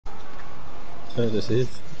So this is.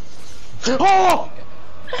 Oh!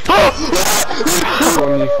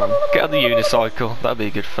 Get on the unicycle, that'd be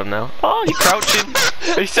good fun now. Oh, you're crouching!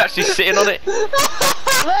 He's actually sitting on it! Wait.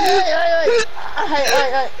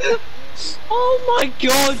 Oh my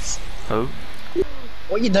god! Oh.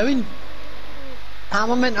 What are you doing?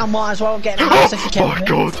 Armament, I might as well get in the house if you can. Oh my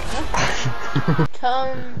god!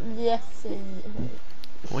 Yes.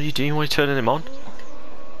 What are you doing? Why are you turning him on?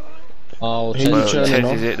 Oh, Well, turning Ted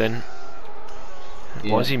on. is it then.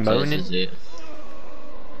 yeah, Why is he moaning? Is it.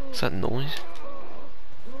 What's that noise?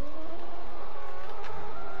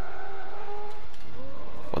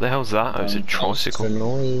 What the hell's that? Oh, it's a tricycle.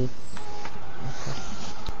 Annoying.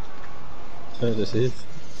 So this is.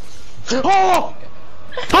 Oh!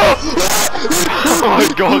 Oh my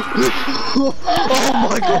god! Oh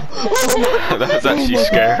my god! That was actually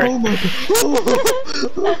scary. Oh my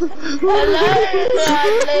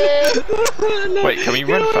god! Wait, can we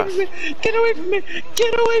run fast? Get away from me!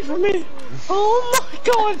 Get away from me! Oh my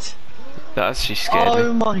god! That actually scared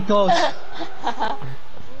Oh me. my god!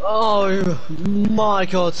 Oh my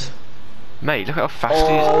god! Mate, look how fast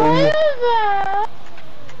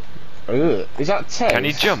he is. Is that Tez? Can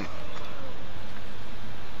he jump?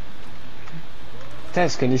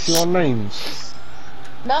 Tez, can you see our names?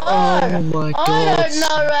 No! Oh my god! I don't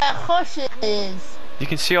know where Hush is! You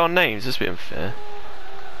can see our names, that's a bit unfair.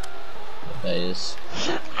 That is.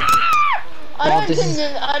 I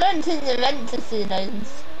don't think you're meant to see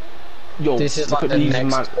names. Yo, This is look like at the these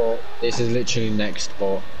next man. spot. This is literally next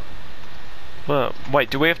spot. Well, wait,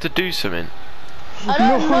 do we have to do something? I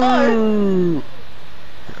don't know!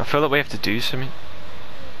 I feel like we have to do something.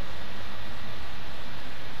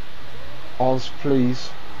 Oz, please.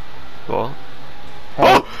 What?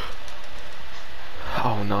 Help.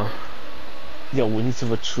 Oh no. Yo, we need to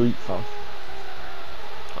retreat, fam.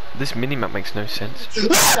 This minimap makes no sense.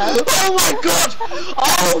 Oh my god!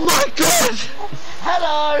 Oh my god!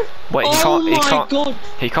 Hello! Wait, God!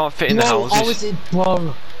 he can't fit in the Bro, houses.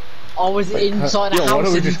 I was Wait, inside yo, the why house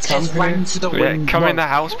don't we and just Tess camp ran here? to the Yeah, window. come in the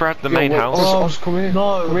house, Brad, the main house. Oz, come here.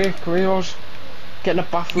 No. Come here, Oz. Get in the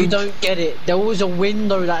bathroom. You don't get it. There was a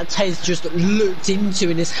window that Tez just looked into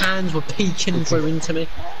and his hands were peeking through into me.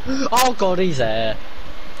 Oh god, he's there.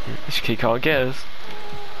 He can't get us.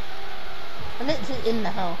 I'm literally in the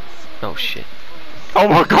house. Oh shit. Oh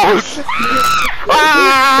my god!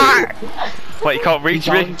 Ah! Wait, he can't reach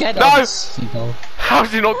me. Don't get No! us.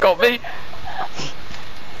 How's he not got me?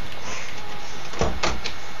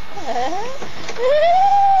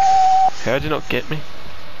 How did he not get me?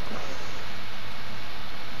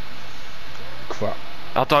 Crap.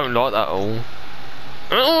 I don't like that at all.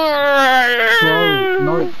 Bro,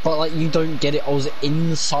 no, but like you don't get it. I was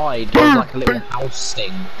inside. There was like a little house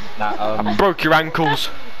thing that Broke your ankles.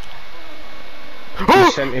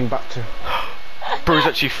 We sent him back to. Bro, he's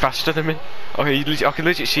actually faster than me. Okay, I can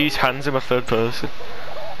legit see his hands in my third person.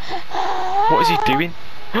 What is he doing?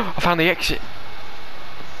 I found the exit.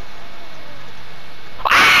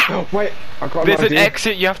 Wait, I got There's an an idea.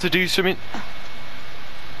 exit, you have to do something.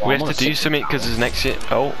 We have to do something because there's an exit.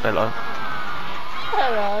 Oh, hello.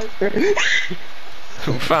 Hello.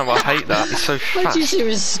 Fam, I hate that. It's so Why'd you fast. see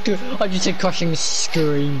his I just a crushing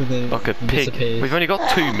scream and then Like a pig. disappeared. We've only got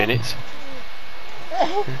 2 minutes.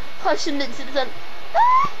 Hush and literally said,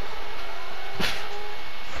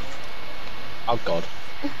 Oh god.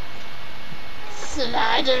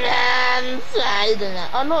 Spider-Man! Spider-Man!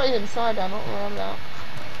 I'm not even Spider-Man, not where I'm at.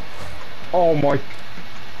 Oh my.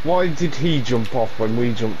 Why did he jump off when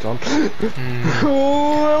we jumped on?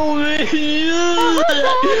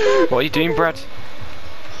 What are you doing, Brad?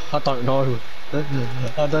 I don't know.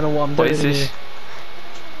 I don't know what I'm What doing is this? here.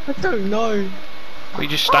 I don't know. Are you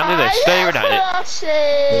just standing there staring at it?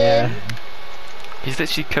 Yeah. He's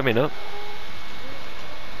literally coming up.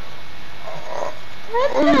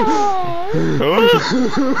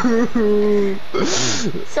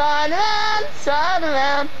 Spider-Man!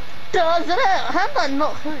 Spider-Man! Does it out? How am I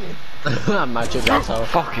not hurting? Magic asshole.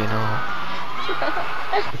 Fucking hell.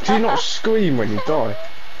 Do you not scream when you die?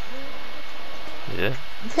 Yeah.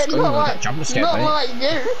 Not like, jump scare, not mate. like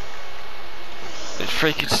you. It's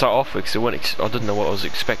freaky to start off with because I didn't know what I was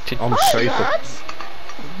expecting. I'm Hi, safer. lads.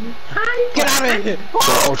 Get out of here! So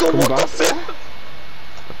I'll come back.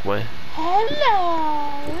 Where?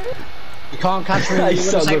 Hello. You can't catch me He with the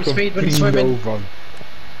sounds same like a speed when you're beano swimming. van.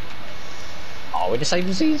 Oh, we're the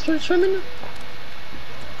same speed when swimming?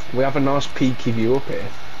 We have a nice peaky view up here.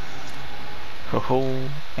 Oh,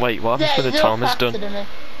 wait, what happens Yeah, when the you're timer's faster done? than me.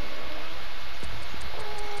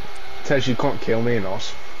 Tez, you can't kill me,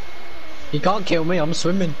 Nos. You can't kill me, I'm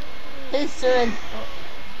swimming. Who's doing?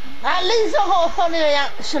 At least I got a funny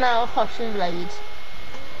reaction out of Caution Blade.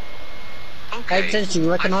 Hey, since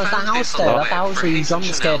you recognise that house there, that house where you jump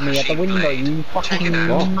scared me at the window, you fucking...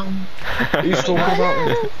 What? Are you talking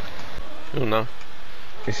about? Oh no.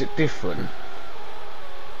 Is it different?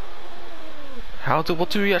 What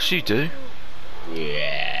do we actually do?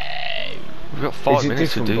 Yeah. We've got 5 Is it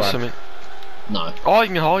minutes to different, do Brad? something. No. Oh, you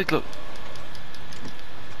can hide, look.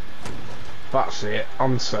 That's it.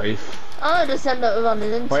 I'm safe. I just end up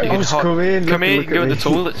running into Wait, it. I'll come in. Come here, you look can go at in the me.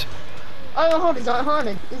 toilet. Oh, hold, he's not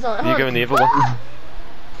hiding. He's not hiding. You go in the other one.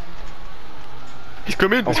 He's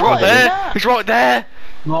coming, he's Oh, right yeah. there! He's right there!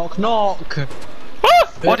 Knock, knock.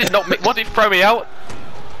 Ah! Why did it throw me out?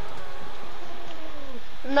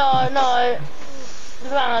 No, no.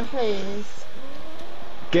 Brad, please.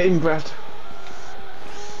 Get in, Brad.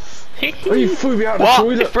 Oh, you threw me out the What?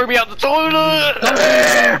 toilet. It threw me out the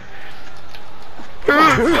toilet!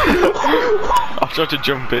 I tried to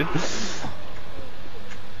jump in.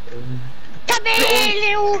 Come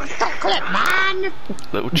here, little chocolate man.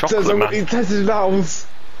 Little chocolate man. It says his mouth.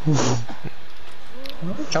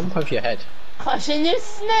 Jump over your head. Caution, you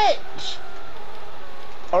snitch.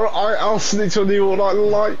 Alright, I'll snitch on you all I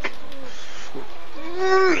like.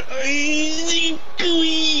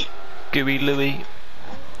 Gooey Louie.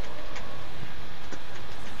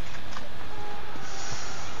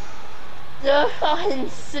 You're fucking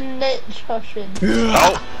snitch, Caution.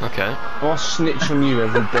 Oh, okay. I'll snitch on you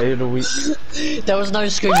every day of the week. There was no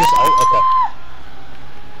scream. Oh,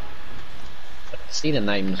 okay. I see the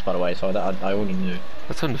names, by the way, so I already knew.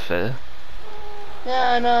 That's unfair.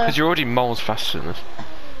 Yeah, I know. Because you're already miles faster than us.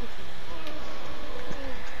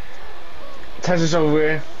 Tess is over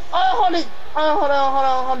here. Oh, hold it. Oh, hold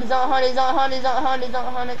on. He's not hiding.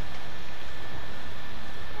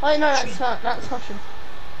 Wait, no, that's Caution.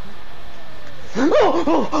 Now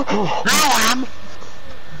I am.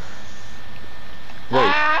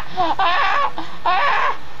 Wait,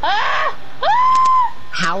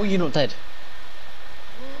 How are you not dead?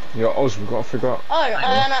 yeah, Oz, we've got to figure out. Oh, I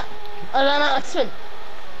ran out of swim.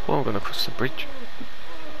 Well, I'm gonna cross the bridge.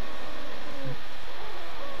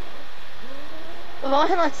 Why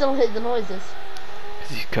can I still hear the noises?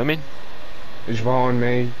 Is he coming? It's behind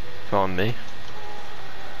me. Find me.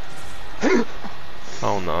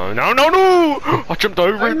 Oh no, no! I jumped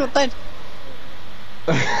over I'm him. not dead.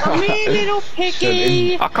 Come here, little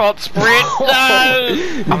piggy. I can't sprint!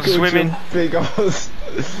 No! I'm swimming. Big Oz.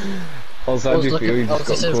 Oz, how do you feel? You just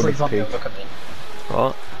got It's a called free a thumbnail, pig. look at me.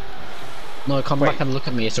 What? No, come back and look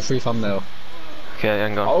at me, it's a free thumbnail. Okay,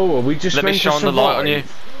 hang on. Oh, are we just Let me meant to shine the light on you.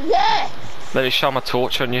 survive? Yes! Let me shine my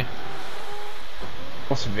torch on you.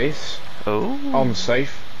 What's this? Oh. I'm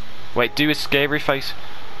safe. Wait, do a scary face.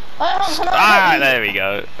 Oh, can Ah, I hit there we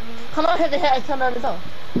go. Can I hit the hit icon on as well?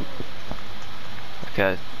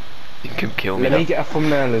 Okay. You can kill me Let now. me get a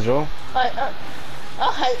thumbnail as well.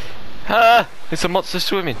 Okay. Ah! It's a monster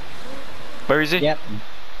swimming. Where is he? Yep.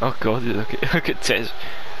 Oh god, look at Tez.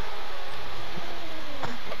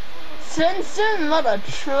 Swim, mother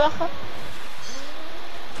trucker.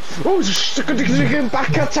 Oh, chicken back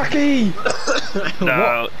attacking!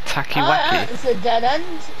 No, tacky wacky. It's a dead end.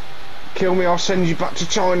 Kill me, I'll send you back to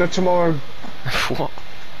China tomorrow. What?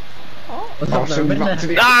 I'll send you back to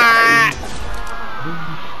the Ah!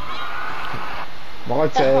 My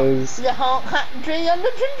Tez. The heart country and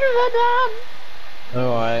the gingerbread man.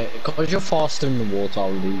 Alright, because you're faster in the water,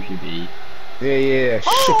 I'll leave you be. Yeah,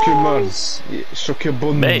 suck your muns. Yeah, suck your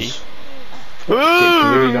buns. Me?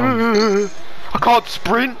 really down. I can't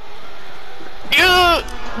sprint. Yeah!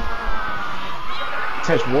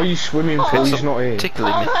 Tez, why are you swimming for? He's not here.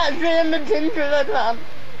 Tickling Heart me. country and the gingerbread man.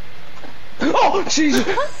 Oh, Jesus!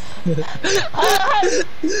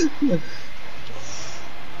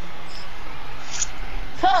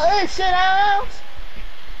 Cut this shit out.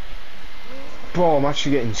 Bro, I'm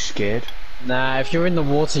actually getting scared. Nah, if you're in the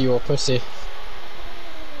water, you're a pussy.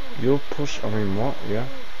 You're push. I mean, what? Yeah.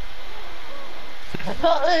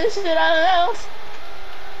 Cut this shit out.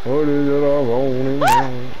 What is it all going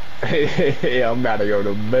on? Hey, I'm gotta go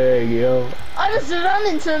to bed, yo. I just ran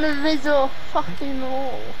into an invisible fucking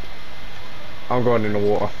wall. I'm going in the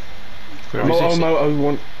water. Where is this? Moto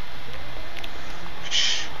one.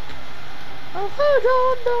 Shh. Oh,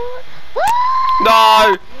 hold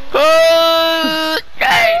No! Oh,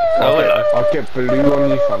 hello. I'll get blue on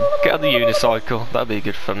you, fam. Get on the unicycle. That'd be a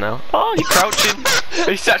good fun now. Oh, you're crouching.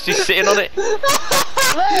 He's actually sitting on it. Wait.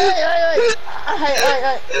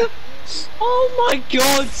 Oh my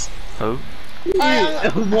god! Oh.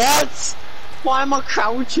 What? Why am I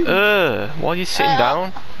crouching? Why are you sitting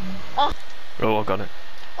down? Oh, I got it.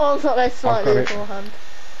 Oh, it's not very slightly I've got it. beforehand.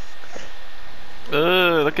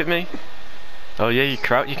 Look at me. Oh yeah, you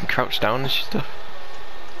can crouch down and stuff.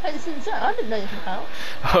 Hey, since I didn't know you could help.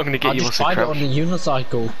 I'm gonna get I you just whilst you tried it on crouch.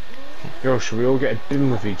 the unicycle. Yo, should we all get a din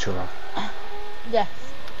with each other? Yes.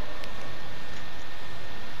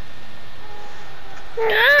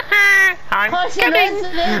 I'm Resident.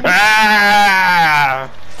 Ah!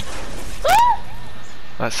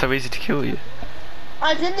 That's so easy to kill you.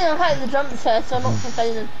 I didn't even hate the jump scare, so I'm not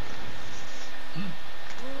complaining.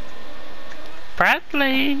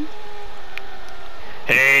 Bradley.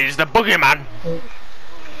 Here's the boogeyman.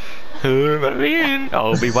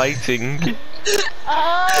 I'll be waiting.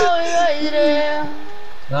 Oh, you're there.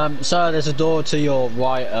 Sir, there's a door to your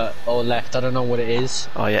right or left. I don't know what it is.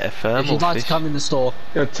 Oh yeah, a If thermal you'd like fish. to come in the store.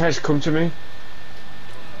 Yo, Tez, come to me.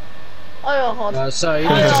 Oh, your God. Sir, you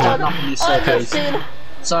need to stand up in your I just staircase. seen.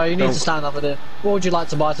 Sir, you need Don't- to stand up in it. What would you like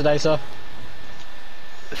to buy today, sir?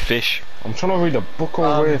 Fish. I'm trying to read a book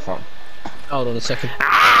on where fam. Hold on a second.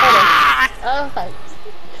 Oh, thanks.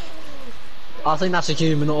 I think that's a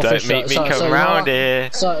human or a Don't fish. make me sir, come sir, you're not round allowed- here.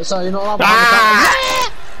 Sir, you're not allowed behind the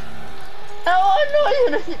counter. Oh,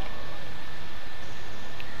 no, you're not.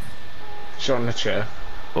 Shot on the chair.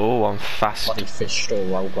 Oh, I'm fast. Bloody fish store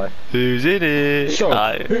roleplay. Who's in it? So,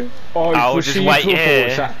 I'll just wait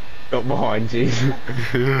here. Up behind you.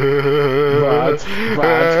 Brad, come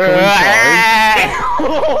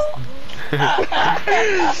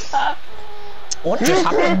What just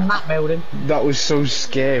happened in that building? inside. That was so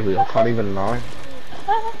scary, I can't even lie.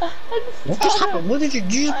 What just happened? What did you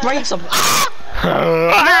just break something?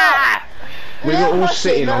 We were all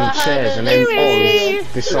sitting on chairs and then Oz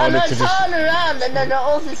And decided I to just... turn around and then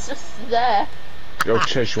Oz is just there. Yo,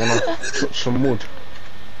 Chess, you wanna touch some wood?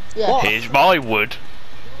 Yeah. Here's my wood.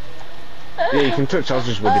 Yeah, you can touch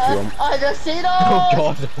Oz's wood if you want. I just seen Oz. Oh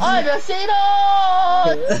God. I just seen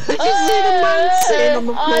Oz. You see the man sitting on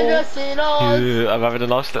the I floor. just seen Oz. I'm having a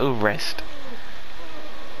nice little rest.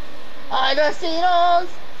 I just seen Oz.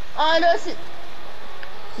 I just seen.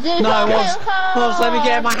 No, Oz, let me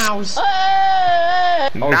get in my house. Hey!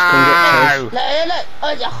 Oz, come get Chess. لا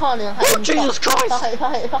لا يا خاني Jesus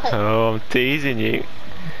Christ! Oh, I'm teasing you.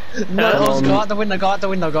 No, Oz, go out the window, Go.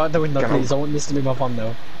 please. I want this to be my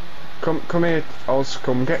thumbnail. Come here, Oz,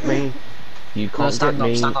 come get me. You can't stand get up,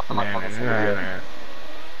 me. stand up, and I'll follow through, yeah.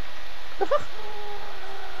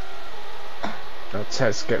 No,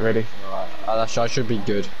 Tess, get ready. I should be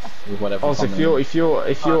good with whatever. Oz, if thumbnail.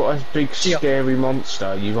 you're a big yeah. scary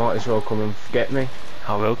monster, you might as well come and get me.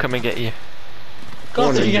 I will come and get you. God,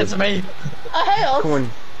 on, you you get to me. Hey Oz. Come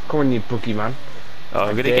on, you boogeyman. Oh,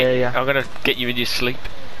 I'm gonna dare ya. I'm gonna get you in your sleep.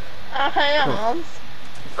 Hey Oz.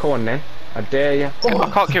 Come on then. I dare you. I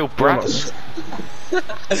can't kill Brad.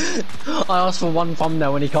 I asked for one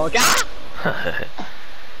thumbnail and he can't get.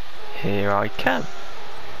 Here I come.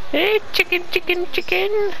 Hey, chicken, chicken, chicken.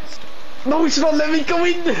 No, it's not. Let me go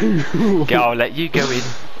in. I'll let you go in.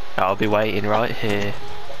 I'll be waiting right here.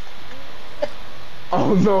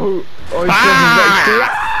 Oh no. Oh,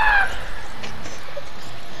 Ah!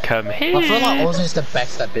 Come here. I feel like Oz is the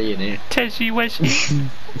best at being here. Tessie Wesley.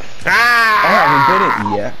 I haven't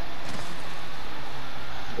been it yet.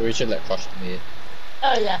 We should let Crush be here.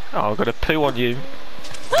 Oh yeah. Oh, I've got a poo on you.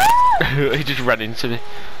 He just ran into me.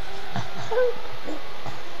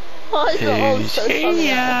 Why is it all Who's so funny?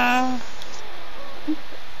 here?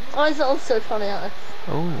 Why is it all so funny? Oh.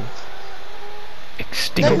 Why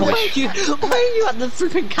Extinguish. are you at the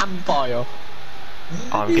flipping campfire?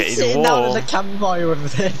 I'm You're getting sitting down at warm. the campfire over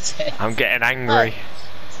there. I'm getting angry.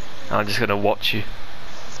 I'm just gonna watch you.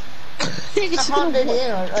 You're I just can't gonna do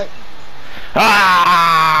it. Like,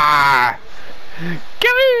 Ah! Come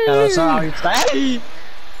Hello, here! sorry. Hey!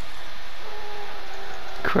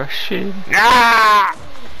 Crushing. Ah!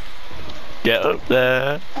 Get up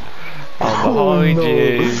there. I'm behind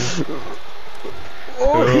you.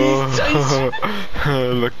 Oh,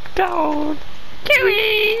 Look down. Come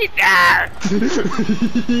here! Ah!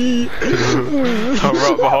 I'm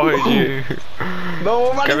right behind you.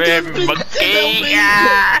 no, man. Come here, monkey!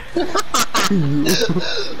 Ah!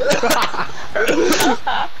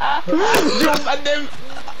 Jump and then.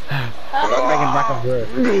 Bring him back up here.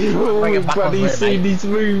 Bring it back Buddy, over you here, see mate. these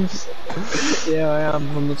moves? Yeah, I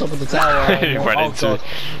am on the top of the tower. He ran into God. it.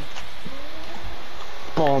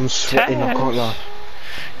 I'm sweating, I can't lie.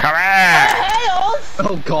 Come here! hey Oz.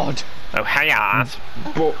 Oh God. Oh, hey, ass.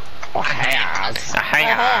 But Oh, hey, ass.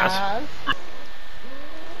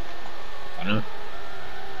 I know.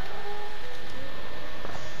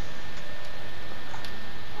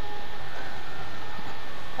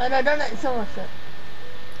 I know, don't let someone sit.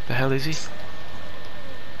 The hell is he?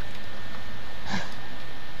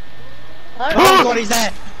 Oh God, he's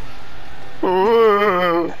there.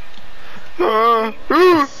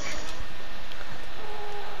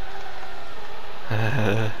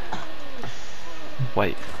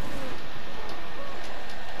 Wait.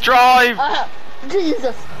 Drive!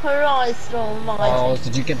 Jesus Christ almighty. Oh,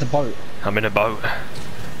 did you get the boat? I'm in a boat.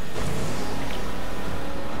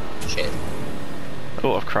 Shit.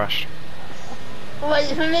 Oh, I've crashed. Wait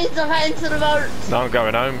for me to get into the boat. No, I'm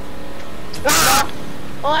going home.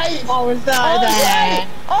 Wait. I was there.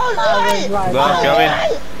 Oh, wait. No, I'm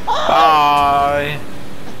going. Bye.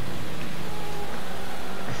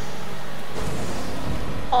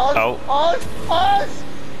 Oh.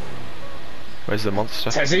 Where's the monster?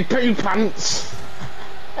 SCP pants.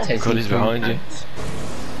 God, he's behind you.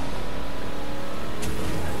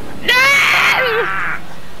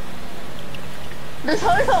 There's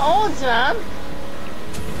hope for odds, man.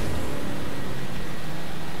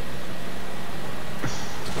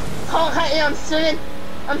 Can't hit you, I'm swimming.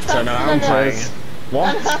 I'm Turn faster around, than please. I'm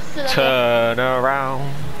What? faster than Turn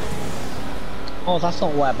around. Oh, that's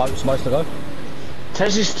not where a boat's supposed to go.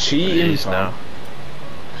 Tez is cheating, Please now.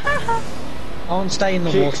 I won't stay in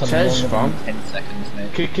the Kick water Tez, longer than fam. 10 seconds,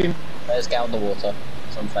 mate. Kick him. Let's get out of the water.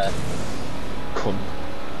 It's unfair. Come.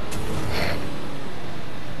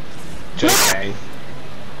 JK.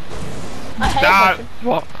 I hate No! watching.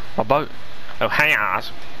 What? My boat. Oh, hang on.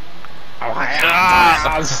 Oh,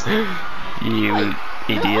 hi, You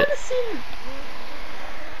idiot. I've seen,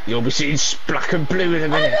 You'll be seeing black and blue in a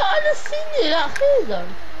minute. I've seen you that here though.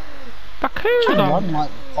 Run like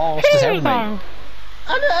fast as hell, mate.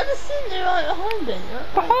 I've seen you right behind me.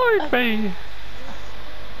 Behind me.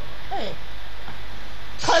 Hey.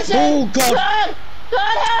 Cousin! Oh, God. Run!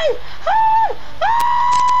 Run, hey!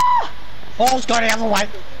 Ah! Oh, it's going the other way.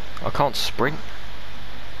 I can't sprint.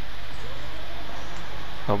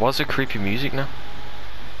 Oh, why's there creepy music now?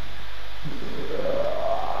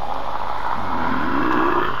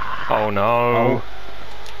 Oh no.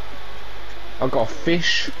 I got a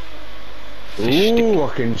fish. Fish Ooh, I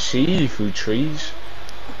can see through trees.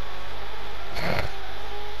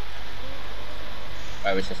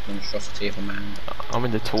 Where is this monstrosity of a man? I'm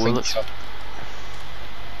in the toilet.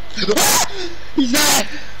 He's there!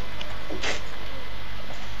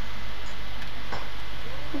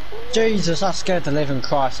 Jesus, that scared the living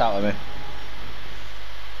Christ out of me.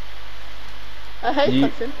 I hate You-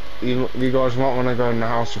 watching. You guys might want to go in the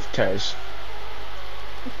house with Tez.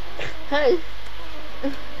 Hey.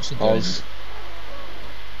 Oz.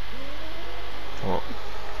 What?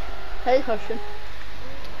 Hey, question.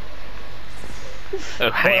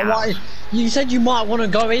 Oh, hang on. Why? You said you might want to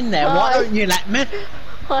go in there. Why Why? don't you let me?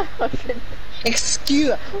 Hi, question.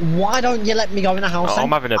 Excuse. Why don't you let me go in the house? Oh, then?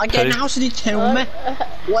 I'm having a I get in the poo. house and you kill me.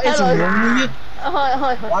 What is Hello. wrong with you?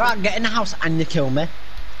 Hi, Why don't get in the house and you kill me?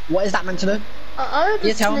 What is that meant to do?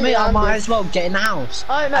 You tell me I might as well get in the house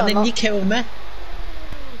Oh, no, and then not. you kill me.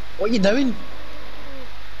 What are you doing?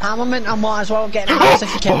 How am I meant I might as well get in the house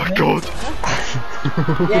if you kill Oh my me? god.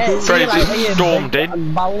 Yeah, see you Fraser later, you stormed big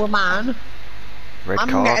in. bowl man. Red I'm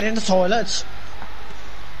card. getting in the toilets.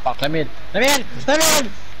 Fuck, let me in. Let me in! Let me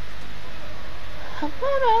in!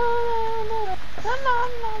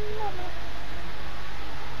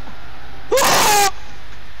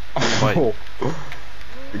 Wait.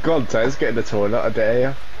 Go on, Tez, get in the toilet, I dare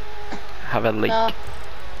you. Have a leak. No.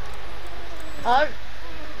 Oh.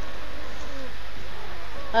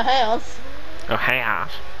 Oh, hey, Oz. Oh, hang on.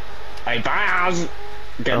 Hey, Baz!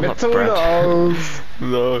 Get in I'm the not Brad. toilet, Oz!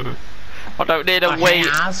 No. I don't need a Okay, wait.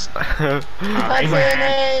 ass. Bye,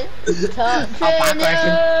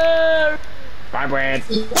 Trainer! Brad.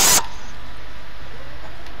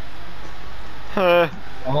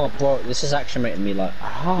 Oh, bro, this is actually making me like.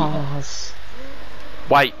 Oz.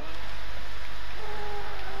 Wait.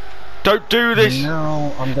 Don't do this.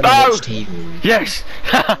 No, I'm gonna No! watch TV. Yes.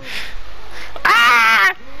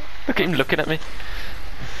 Ah! Look at him looking at me.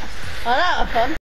 Oh, that was fun.